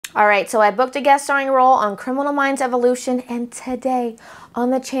All right, so I booked a guest starring role on Criminal Minds Evolution, and today on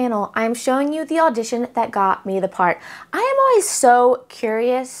the channel, I'm showing you the audition that got me the part. I am always so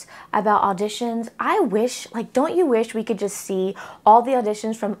curious about auditions. I wish, don't you wish we could just see all the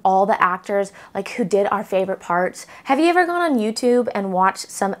auditions from all the actors, who did our favorite parts? Have you ever gone on YouTube and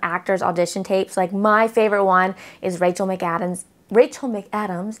watched some actors' audition tapes? My favorite one is Rachel McAdams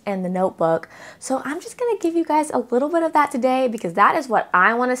and The Notebook. So I'm just gonna give you guys a little bit of that today because that is what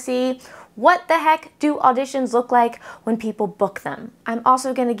I wanna see. What the heck do auditions look like when people book them? I'm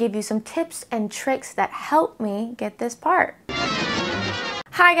also gonna give you some tips and tricks that help me get this part.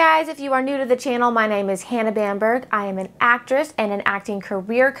 Hi guys, if you are new to the channel, my name is Hannah Bamberg. I am an actress and an acting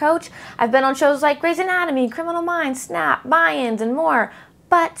career coach. I've been on shows like Grey's Anatomy, Criminal Minds, Snap, Buy-ins, and more.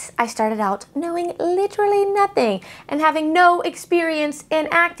 But I started out knowing literally nothing and having no experience in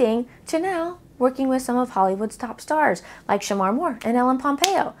acting to now working with some of Hollywood's top stars like Shamar Moore and Ellen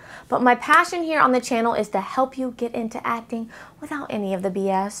Pompeo. But my passion here on the channel is to help you get into acting without any of the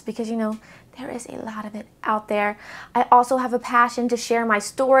BS because there is a lot of it out there. I also have a passion to share my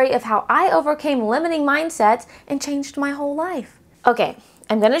story of how I overcame limiting mindsets and changed my whole life. Okay.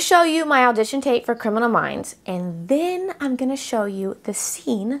 I'm going to show you my audition tape for Criminal Minds, and then I'm going to show you the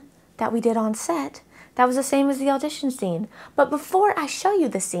scene that we did on set that was the same as the audition scene. But before I show you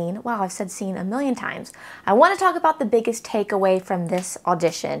the scene, wow, I've said scene a million times, I want to talk about the biggest takeaway from this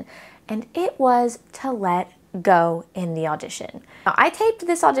audition, and it was to let go in the audition. Now, I taped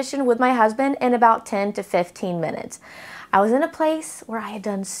this audition with my husband in about 10 to 15 minutes. I was in a place where I had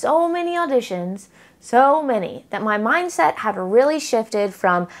done so many auditions, so many, that my mindset had really shifted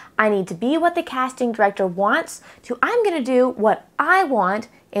from I need to be what the casting director wants to I'm going to do what I want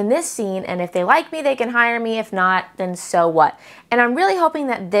in this scene, and if they like me, they can hire me. If not, then so what? And I'm really hoping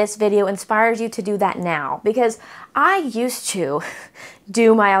that this video inspires you to do that now, because I used to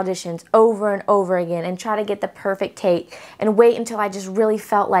do my auditions over and over again and try to get the perfect take and wait until I just really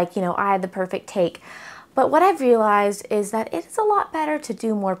felt like, I had the perfect take. But what I've realized is that it's a lot better to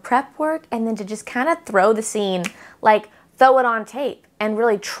do more prep work and then to just kind of throw the scene, throw it on tape and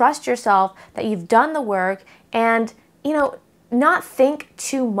really trust yourself that you've done the work and, not think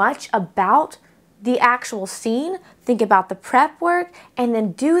too much about the actual scene. Think about the prep work and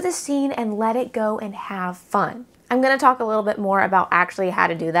then do the scene and let it go and have fun. I'm going to talk a little bit more about actually how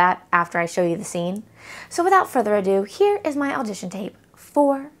to do that after I show you the scene. So without further ado, here is my audition tape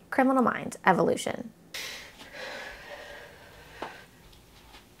for Criminal Minds Evolution.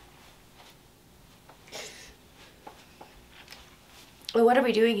 Well, what are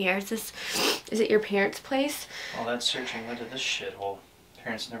we doing here? Is it your parents' place? All that searching led to this shithole.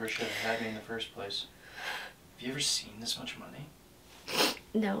 Parents never should have had me in the first place. Have you ever seen this much money?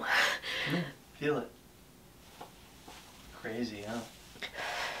 No. Feel it. Crazy, huh?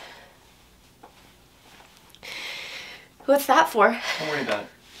 What's that for? Don't worry about it.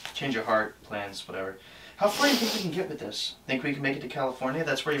 Change of heart, plans, whatever. How far do you think we can get with this? Think we can make it to California?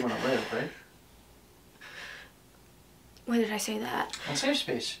 That's where you want to live, right? When did I say that? On Safe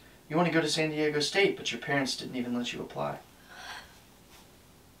Space. You want to go to San Diego State, but your parents didn't even let you apply.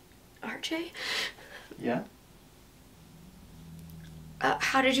 RJ? Yeah?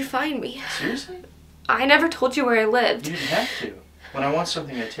 How did you find me? Seriously? I never told you where I lived. You didn't have to. When I want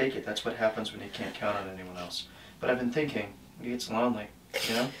something, I take it. That's what happens when you can't count on anyone else. But I've been thinking, it gets lonely,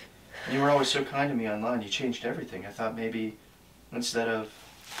 And you were always so kind to me online. You changed everything. I thought maybe instead of,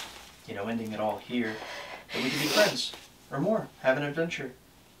 ending it all here, that we could be friends. Or more, have an adventure.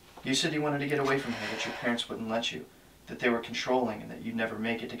 You said you wanted to get away from here, that your parents wouldn't let you, that they were controlling, and that you'd never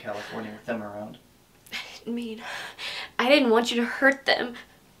make it to California with them around. I didn't want you to hurt them.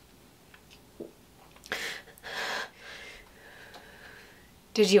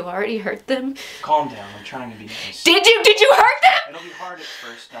 Did you already hurt them? Calm down, I'm trying to be nice. Did you hurt them? It'll be hard at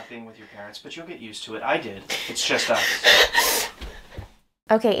first, not being with your parents, but you'll get used to it. I did. It's just us.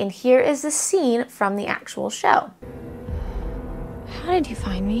 Okay, and here is the scene from the actual show. How did you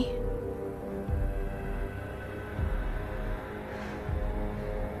find me?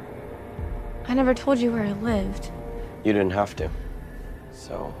 I never told you where I lived. You didn't have to.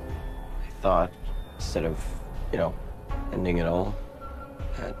 So I thought, instead of, ending it all,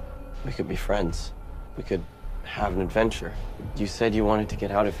 that we could be friends. We could have an adventure. You said you wanted to get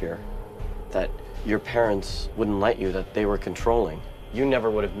out of here, that your parents wouldn't let you, that they were controlling. You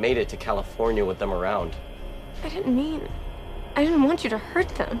never would have made it to California with them around. I didn't want you to hurt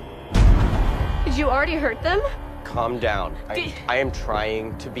them. Did you already hurt them? Calm down. I am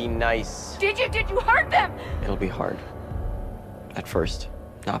trying to be nice. Did you hurt them? It'll be hard. At first,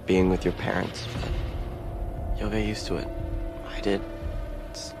 not being with your parents, but you'll get used to it. I did.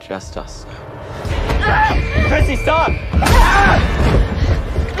 It's just us now. Chrissy, stop!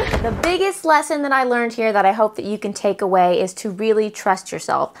 The biggest lesson that I learned here that I hope that you can take away is to really trust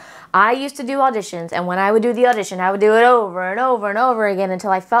yourself. I used to do auditions, and when I would do the audition, I would do it over and over and over again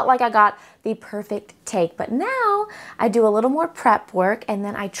until I felt like I got the perfect take. But now I do a little more prep work, and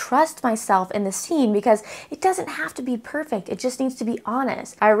then I trust myself in the scene because it doesn't have to be perfect. It just needs to be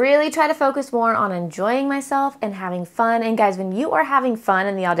honest. I really try to focus more on enjoying myself and having fun. And guys, when you are having fun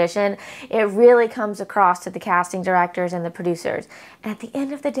in the audition, it really comes across to the casting directors and the producers. And at the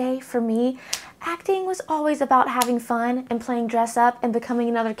end of the day, for me, acting was always about having fun and playing dress up and becoming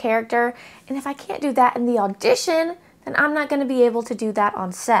another character. And if I can't do that in the audition, then I'm not going to be able to do that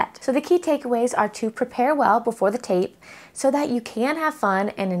on set. So the key takeaways are to prepare well before the tape so that you can have fun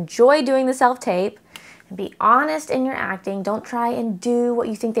and enjoy doing the self-tape. And be honest in your acting. Don't try and do what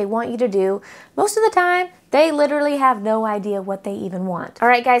you think they want you to do. Most of the time, they literally have no idea what they even want. All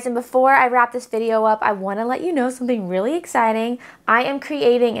right, guys, and before I wrap this video up, I want to let you know something really exciting. I am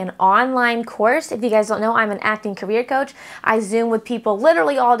creating an online course. If you guys don't know, I'm an acting career coach. I Zoom with people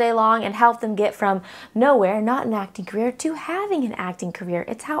literally all day long and help them get from nowhere, not an acting career, to having an acting career.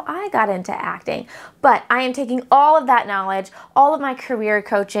 It's how I got into acting. But I am taking all of that knowledge, all of my career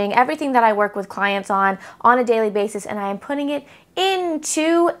coaching, everything that I work with clients on a daily basis, and I am putting it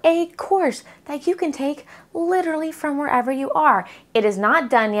into a course that you can take literally from wherever you are. It is not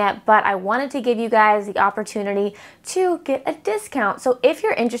done yet, but I wanted to give you guys the opportunity to get a discount. So if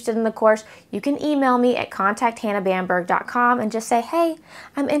you're interested in the course, you can email me at contacthannahbamberg.com and just say, hey,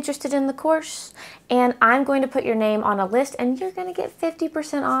 I'm interested in the course, and I'm going to put your name on a list, and you're going to get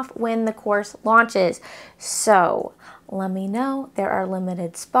 50% off when the course launches. So let me know. There are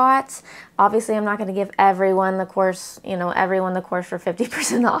limited spots. Obviously, I'm not going to give everyone the course, everyone the course for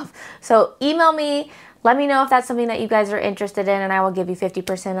 50% off. So email me. Let me know if that's something that you guys are interested in, and I will give you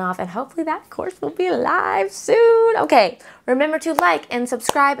 50% off, and hopefully that course will be live soon. Okay, remember to like and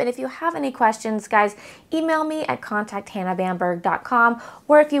subscribe, and if you have any questions, guys, email me at contacthannahbamberg.com,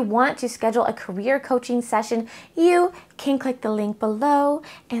 or if you want to schedule a career coaching session, you can click the link below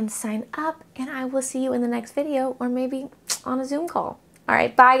and sign up, and I will see you in the next video, or maybe on a Zoom call. All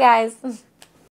right, bye, guys.